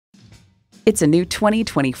It's a new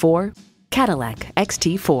 2024 Cadillac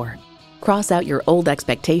XT4. Cross out your old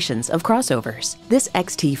expectations of crossovers. This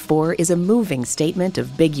XT4 is a moving statement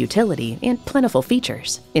of big utility and plentiful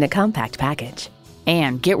features in a compact package.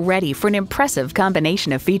 And get ready for an impressive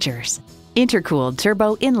combination of features. Intercooled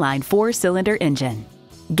turbo inline 4-cylinder engine,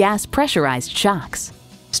 gas pressurized shocks,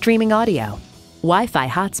 streaming audio, Wi-Fi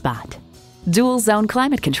hotspot, dual zone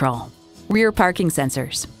climate control, rear parking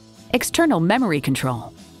sensors, external memory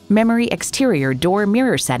control, memory exterior door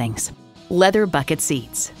mirror settings, leather bucket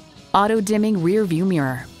seats, auto-dimming rear view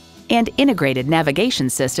mirror, and integrated navigation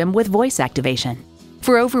system with voice activation.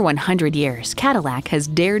 For over 100 years, Cadillac has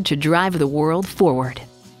dared to drive the world forward.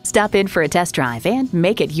 Stop in for a test drive and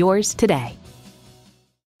make it yours today.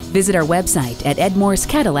 Visit our website at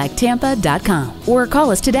edmorsecadillactampa.com or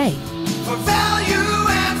call us today.